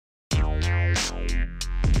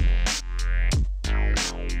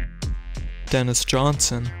Dennis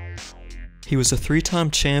Johnson. He was a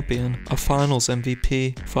 3-time champion, a Finals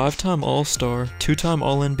MVP, 5-time All-Star, 2-time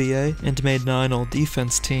All-NBA, and made 9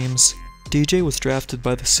 All-Defense teams. DJ was drafted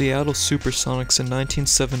by the Seattle Supersonics in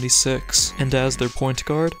 1976, and as their point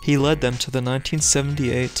guard, he led them to the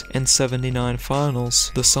 1978 and 79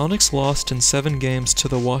 finals. The Sonics lost in 7 games to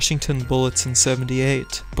the Washington Bullets in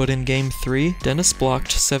 78, but in Game 3, Dennis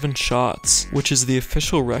blocked 7 shots, which is the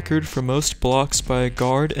official record for most blocks by a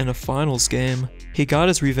guard in a finals game. He got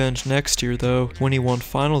his revenge next year though, when he won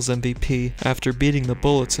Finals MVP after beating the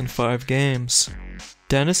Bullets in 5 games.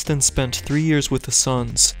 Dennis then spent 3 years with the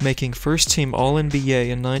Suns, making first-team All-NBA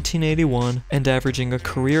in 1981 and averaging a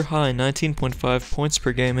career-high 19.5 points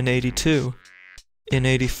per game in 82. In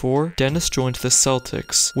 84, Dennis joined the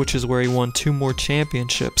Celtics, which is where he won 2 more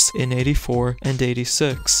championships in 84 and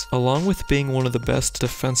 86. Along with being one of the best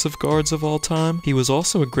defensive guards of all time, he was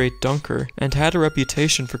also a great dunker, and had a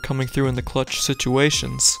reputation for coming through in the clutch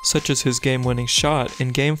situations, such as his game-winning shot in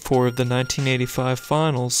Game 4 of the 1985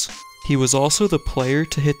 Finals. He was also the player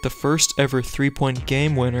to hit the first ever 3-point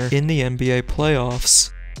game winner in the NBA playoffs.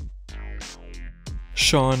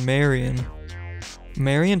 Shawn Marion.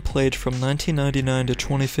 Marion played from 1999 to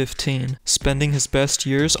 2015, spending his best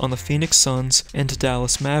years on the Phoenix Suns and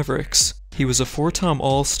Dallas Mavericks. He was a 4-time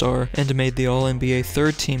All-Star and made the All-NBA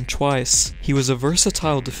third team twice. He was a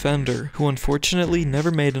versatile defender who unfortunately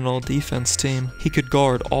never made an All-Defense team. He could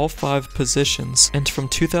guard all 5 positions, and from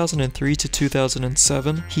 2003 to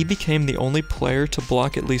 2007, he became the only player to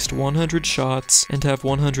block at least 100 shots and have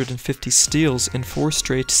 150 steals in 4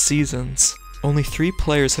 straight seasons. Only 3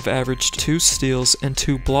 players have averaged 2 steals and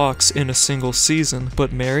 2 blocks in a single season,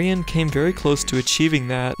 but Marion came very close to achieving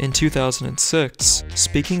that in 2006.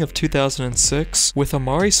 Speaking of 2006, with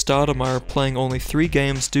Amari Stoudemire playing only 3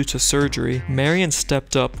 games due to surgery, Marion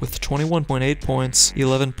stepped up with 21.8 points,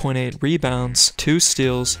 11.8 rebounds, 2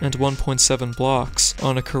 steals, and 1.7 blocks,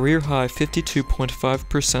 on a career-high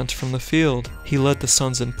 52.5% from the field. He led the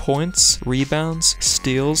Suns in points, rebounds,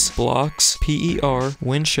 steals, blocks, PER,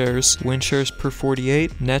 win shares per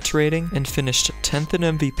 48, net rating, and finished 10th in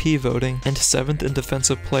MVP voting and 7th in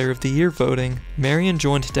Defensive Player of the Year voting. Marion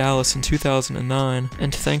joined Dallas in 2009,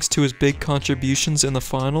 and thanks to his big contributions in the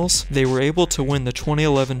finals, they were able to win the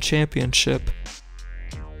 2011 championship.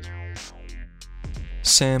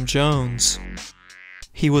 Sam Jones.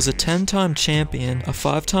 He was a 10-time champion, a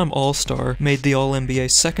 5-time All-Star, made the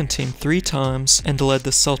All-NBA second team 3 times, and led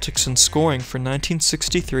the Celtics in scoring for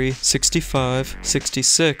 1963, 65,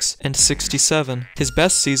 66, and 67. His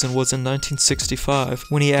best season was in 1965,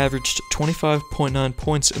 when he averaged 25.9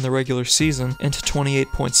 points in the regular season and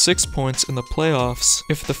 28.6 points in the playoffs.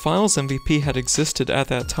 If the Finals MVP had existed at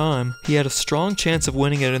that time, he had a strong chance of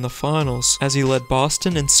winning it in the Finals, as he led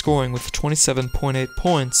Boston in scoring with 27.8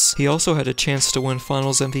 points. He also had a chance to win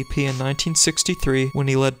Finals MVP in 1963 when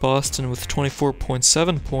he led Boston with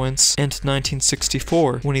 24.7 points, and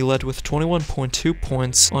 1964 when he led with 21.2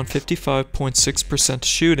 points on 55.6%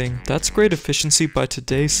 shooting. That's great efficiency by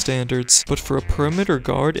today's standards, but for a perimeter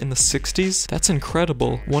guard in the 60s, that's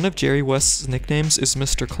incredible. One of Jerry West's nicknames is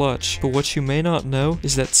Mr. Clutch, but what you may not know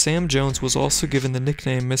is that Sam Jones was also given the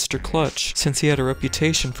nickname Mr. Clutch, since he had a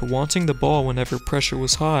reputation for wanting the ball whenever pressure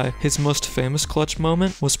was high. His most famous clutch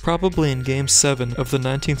moment was probably in Game 7 of the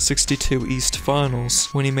 1962 East Finals,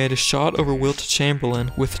 when he made a shot over Wilt Chamberlain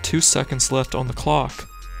with 2 seconds left on the clock.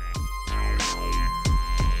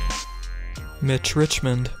 Mitch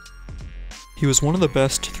Richmond. He was one of the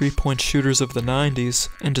best 3-point shooters of the 90s,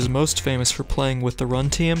 and is most famous for playing with the Run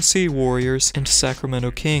TMC Warriors and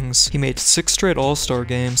Sacramento Kings. He made 6 straight All-Star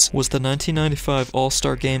games, was the 1995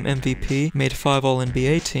 All-Star Game MVP, made 5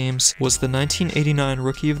 All-NBA teams, was the 1989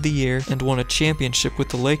 Rookie of the Year, and won a championship with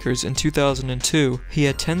the Lakers in 2002. He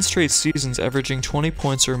had 10 straight seasons averaging 20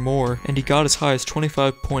 points or more, and he got as high as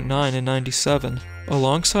 25.9 in 97.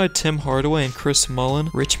 Alongside Tim Hardaway and Chris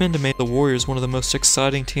Mullin, Richmond made the Warriors one of the most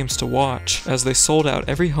exciting teams to watch, as they sold out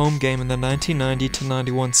every home game in the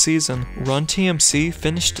 1990-91 season. Run TMC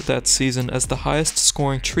finished that season as the highest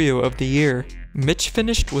scoring trio of the year. Mitch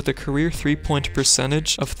finished with a career 3-point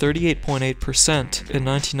percentage of 38.8%. In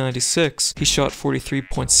 1996, he shot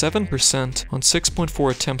 43.7% on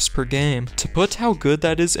 6.4 attempts per game. To put how good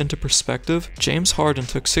that is into perspective, James Harden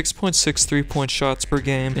took 6.6 3-point shots per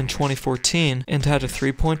game in 2014 and had a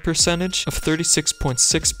 3-point percentage of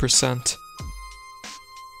 36.6%.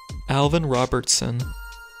 Alvin Robertson.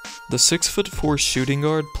 The 6'4" shooting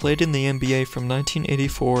guard played in the NBA from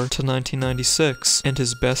 1984 to 1996, and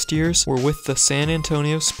his best years were with the San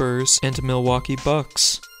Antonio Spurs and Milwaukee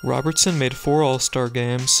Bucks. Robertson made 4 All-Star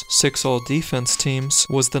games, 6 All-Defense teams,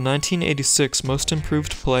 was the 1986 Most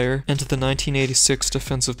Improved Player, and the 1986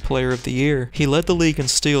 Defensive Player of the Year. He led the league in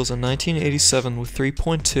steals in 1987 with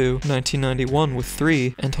 3.2, 1991 with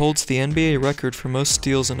 3, and holds the NBA record for most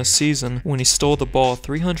steals in a season when he stole the ball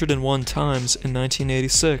 301 times in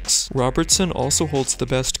 1986. Robertson also holds the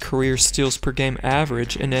best career steals per game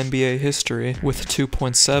average in NBA history with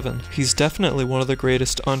 2.7. He's definitely one of the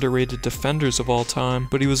greatest underrated defenders of all time,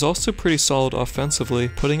 but he was also pretty solid offensively,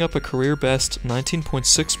 putting up a career-best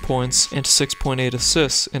 19.6 points and 6.8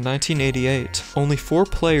 assists in 1988. Only 4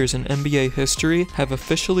 players in NBA history have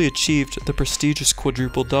officially achieved the prestigious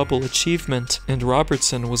quadruple-double achievement, and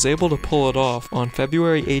Robertson was able to pull it off on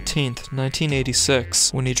February 18,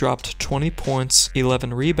 1986, when he dropped 20 points,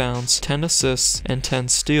 11 rebounds, 10 assists, and 10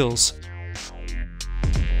 steals.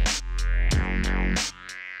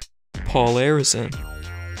 Paul Arizin.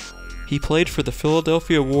 He played for the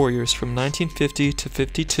Philadelphia Warriors from 1950 to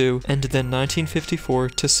 52 and then 1954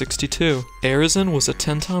 to 62. Arizin was a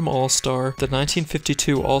 10-time All-Star, the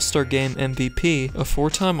 1952 All-Star Game MVP, a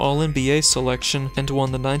 4-time All-NBA selection, and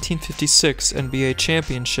won the 1956 NBA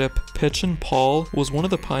Championship. Pitchin' Paul was one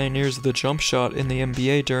of the pioneers of the jump shot in the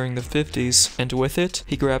NBA during the 50s, and with it,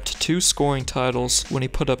 he grabbed 2 scoring titles when he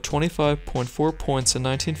put up 25.4 points in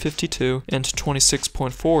 1952 and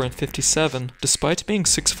 26.4 in 57. Despite being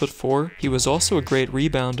 6'4", he was also a great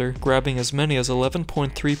rebounder, grabbing as many as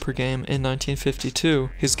 11.3 per game in 1952.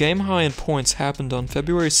 His game high in points happened on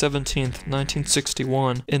February 17,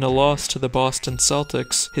 1961, in a loss to the Boston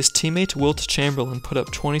Celtics. His teammate Wilt Chamberlain put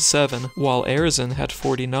up 27, while Arizin had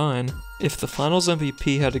 49. If the Finals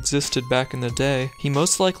MVP had existed back in the day, he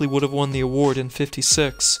most likely would have won the award in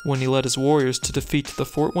 56, when he led his Warriors to defeat the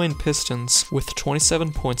Fort Wayne Pistons with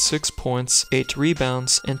 27.6 points, 8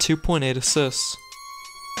 rebounds, and 2.8 assists.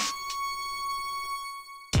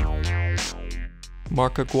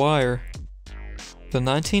 Mark Aguirre. The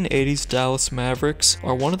 1980s Dallas Mavericks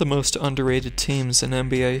are one of the most underrated teams in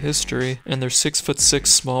NBA history, and their 6'6"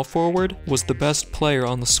 small forward was the best player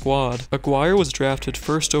on the squad. Aguirre was drafted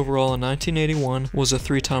first overall in 1981, was a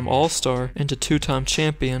 3-time All-Star, and a 2-time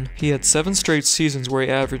champion. He had 7 straight seasons where he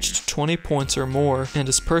averaged 20 points or more, and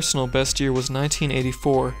his personal best year was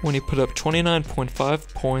 1984, when he put up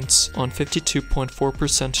 29.5 points on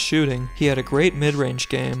 52.4% shooting. He had a great mid-range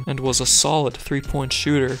game, and was a solid 3-point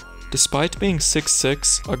shooter. Despite being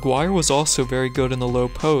 6'6", Aguirre was also very good in the low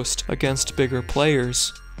post against bigger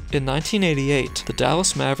players. In 1988, the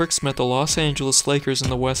Dallas Mavericks met the Los Angeles Lakers in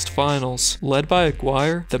the West Finals. Led by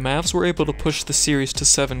Aguirre, the Mavs were able to push the series to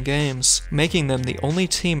 7 games, making them the only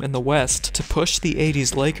team in the West to push the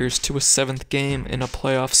 80s Lakers to a 7th game in a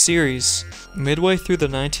playoff series. Midway through the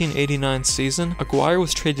 1989 season, Aguirre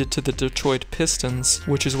was traded to the Detroit Pistons,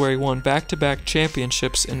 which is where he won back-to-back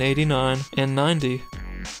championships in 89 and 90.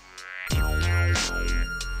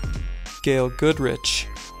 Gail Goodrich.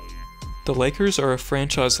 The Lakers are a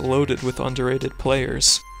franchise loaded with underrated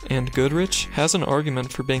players, and Goodrich has an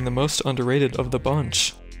argument for being the most underrated of the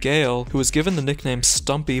bunch. Gail, who was given the nickname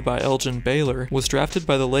Stumpy by Elgin Baylor, was drafted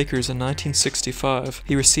by the Lakers in 1965.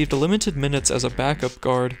 He received limited minutes as a backup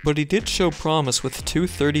guard, but he did show promise with 2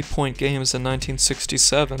 30-point games in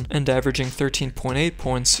 1967 and averaging 13.8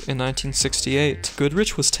 points in 1968.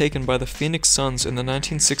 Goodrich was taken by the Phoenix Suns in the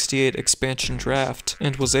 1968 expansion draft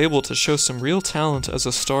and was able to show some real talent as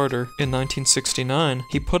a starter. In 1969,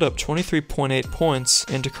 he put up 23.8 points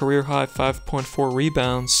and a career-high 5.4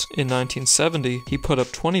 rebounds. In 1970, he put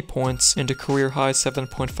up 20 points and a career-high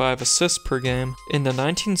 7.5 assists per game. In the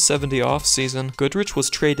 1970 offseason, Goodrich was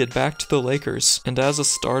traded back to the Lakers, and as a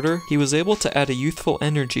starter, he was able to add a youthful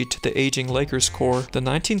energy to the aging Lakers core. The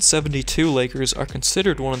 1972 Lakers are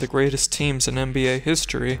considered one of the greatest teams in NBA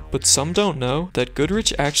history, but some don't know that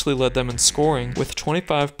Goodrich actually led them in scoring, with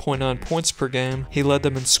 25.9 points per game. He led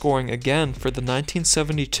them in scoring again for the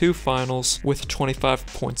 1972 Finals with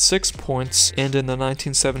 25.6 points, and in the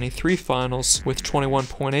 1973 Finals with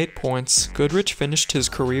 21.8 points. Goodrich finished his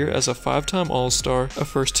career as a 5-time All-Star, a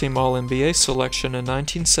first-team All-NBA selection in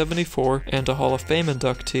 1974, and a Hall of Fame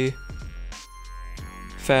inductee.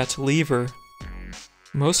 Fat Lever.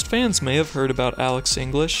 Most fans may have heard about Alex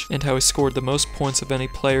English and how he scored the most points of any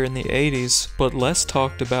player in the 80s, but less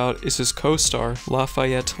talked about is his co-star,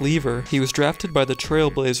 Lafayette Lever. He was drafted by the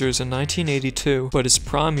Trailblazers in 1982, but his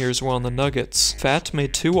prime years were on the Nuggets. Fat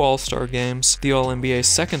made 2 All-Star games, the All-NBA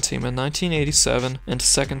second team in 1987 and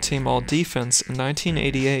second team All-Defense in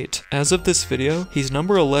 1988. As of this video, he's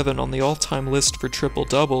number 11 on the all-time list for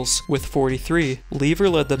triple-doubles with 43. Lever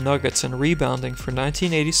led the Nuggets in rebounding for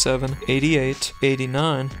 1987, 88, 89,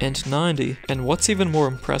 89, and 90, and what's even more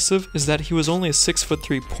impressive is that he was only a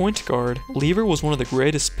 6'3" point guard. Lever was one of the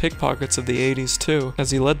greatest pickpockets of the 80s too, as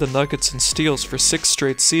he led the Nuggets in steals for 6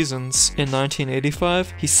 straight seasons. In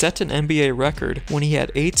 1985, he set an NBA record when he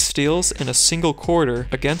had 8 steals in a single quarter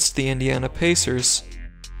against the Indiana Pacers.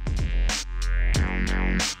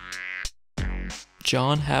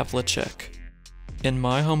 John Havlicek. In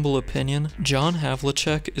my humble opinion, John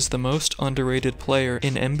Havlicek is the most underrated player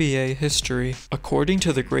in NBA history. According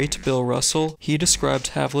to the great Bill Russell, he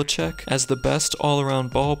described Havlicek as the best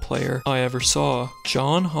all-around ball player I ever saw.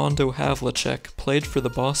 John Hondo Havlicek played for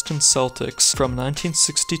the Boston Celtics from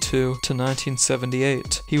 1962 to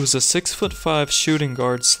 1978. He was a 6'5" shooting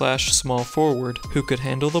guard / small forward who could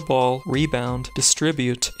handle the ball, rebound,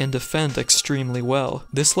 distribute, and defend extremely well.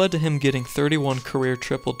 This led to him getting 31 career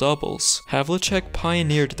triple-doubles. Havlicek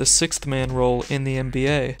pioneered the sixth man role in the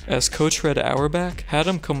NBA, as Coach Red Auerbach had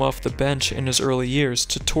him come off the bench in his early years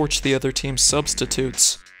to torch the other team's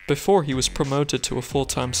substitutes, before he was promoted to a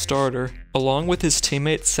full-time starter. Along with his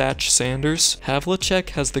teammate Satch Sanders, Havlicek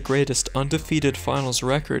has the greatest undefeated finals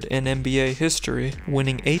record in NBA history,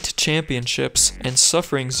 winning 8 championships and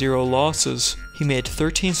suffering 0 losses. He made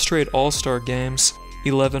 13 straight All-Star games,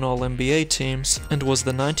 11 All-NBA teams, and was the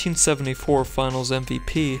 1974 Finals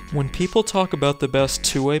MVP. When people talk about the best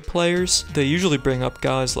two-way players, they usually bring up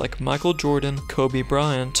guys like Michael Jordan, Kobe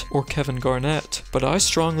Bryant, or Kevin Garnett, but I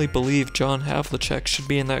strongly believe John Havlicek should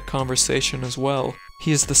be in that conversation as well.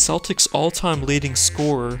 He is the Celtics' all-time leading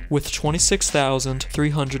scorer with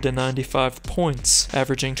 26,395 points,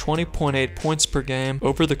 averaging 20.8 points per game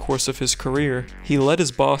over the course of his career. He led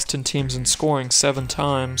his Boston teams in scoring 7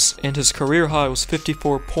 times, and his career high was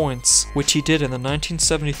 54 points, which he did in the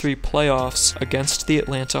 1973 playoffs against the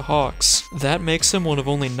Atlanta Hawks. That makes him one of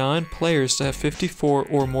only 9 players to have 54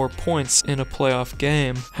 or more points in a playoff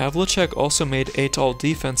game. Havlicek also made 8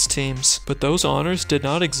 all-defense teams, but those honors did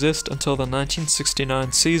not exist until the 1969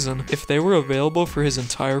 season. If they were available for his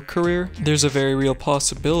entire career, there's a very real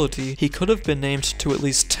possibility he could have been named to at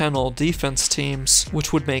least 10 all-defense teams,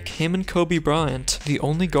 which would make him and Kobe Bryant the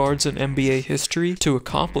only guards in NBA history to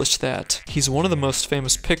accomplish that. He's one of the most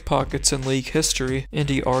famous pickpockets in league history, and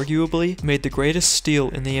he arguably made the greatest steal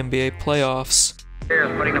in the NBA playoffs.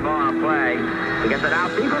 Here's putting the ball on play. He gets it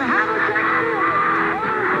out deep for Havlicek.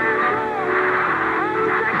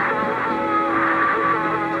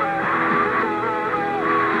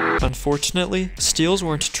 Unfortunately, steals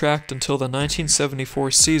weren't tracked until the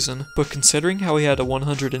 1974 season, but considering how he had a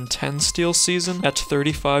 110 steal season at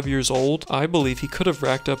 35 years old, I believe he could have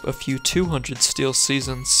racked up a few 200 steal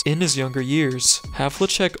seasons in his younger years.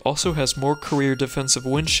 Havlicek also has more career defensive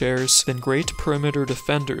win shares than great perimeter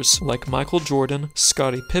defenders like Michael Jordan,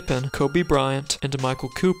 Scottie Pippen, Kobe Bryant, and Michael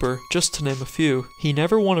Cooper, just to name a few. He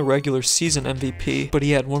never won a regular season MVP, but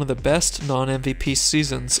he had one of the best non-MVP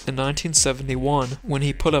seasons in 1971 when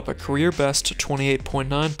he put up a career-best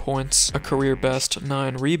 28.9 points, a career-best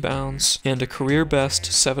 9 rebounds, and a career-best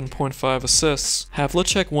 7.5 assists.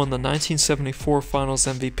 Havlicek won the 1974 Finals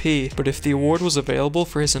MVP, but if the award was available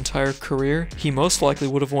for his entire career, he most likely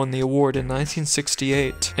would have won the award in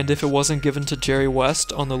 1968, and if it wasn't given to Jerry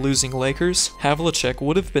West on the losing Lakers, Havlicek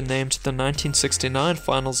would have been named the 1969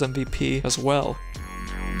 Finals MVP as well.